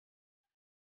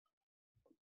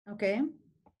Okay.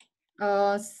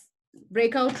 Uh, s-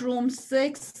 Breakout room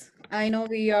 6. I know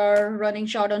we are running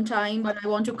short on time, but I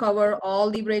want to cover all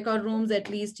the breakout rooms, at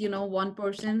least, one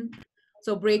person.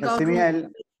 So breakout Simi,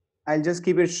 room. I'll just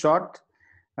keep it short.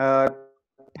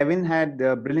 Kevin had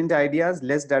brilliant ideas: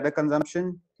 less data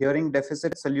consumption, hearing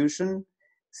deficit solution,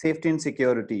 safety and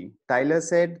security. Tyler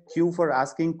said queue for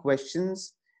asking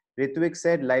questions. Ritvik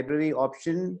said library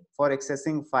option for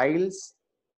accessing files.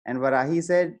 And Varahi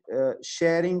said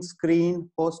sharing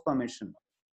screen post permission.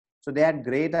 So they had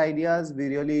great ideas.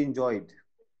 We really enjoyed.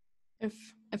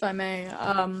 If I may,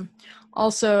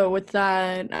 also with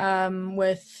that,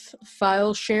 with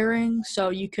file sharing, so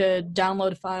you could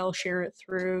download a file, share it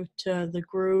through to the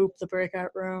group, the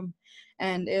breakout room,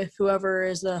 and if whoever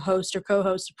is the host or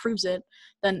co-host approves it,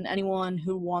 then anyone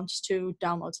who wants to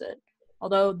downloads it.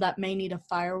 Although that may need a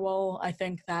firewall, I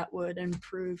think that would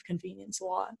improve convenience a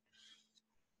lot.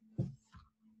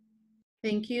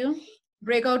 Thank you.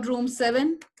 Breakout room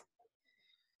 7.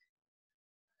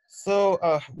 So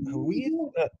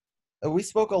we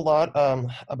spoke a lot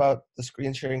about the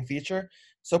screen sharing feature.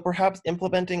 So perhaps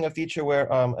implementing a feature where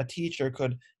a teacher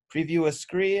could preview a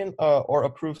screen or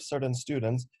approve certain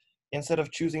students instead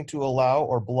of choosing to allow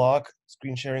or block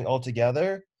screen sharing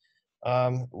altogether.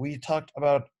 We talked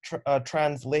about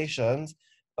translations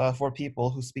for people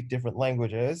who speak different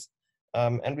languages.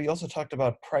 And we also talked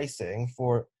about pricing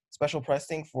for special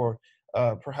pricing for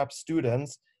perhaps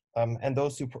students and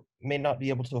those who may not be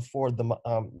able to afford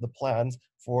the plans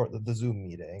for the Zoom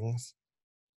meetings.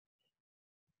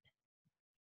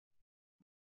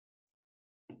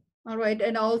 All right.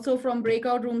 And also from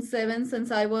breakout room 7, since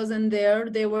I was in there,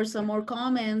 there were some more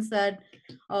comments that,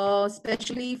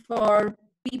 especially for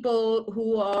people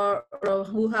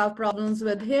who have problems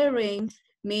with hearing,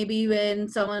 maybe when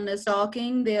someone is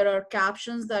talking, there are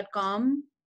captions that come,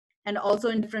 and also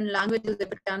in different languages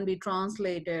if it can be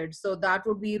translated. So that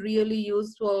would be really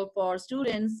useful for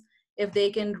students if they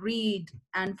can read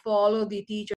and follow the teacher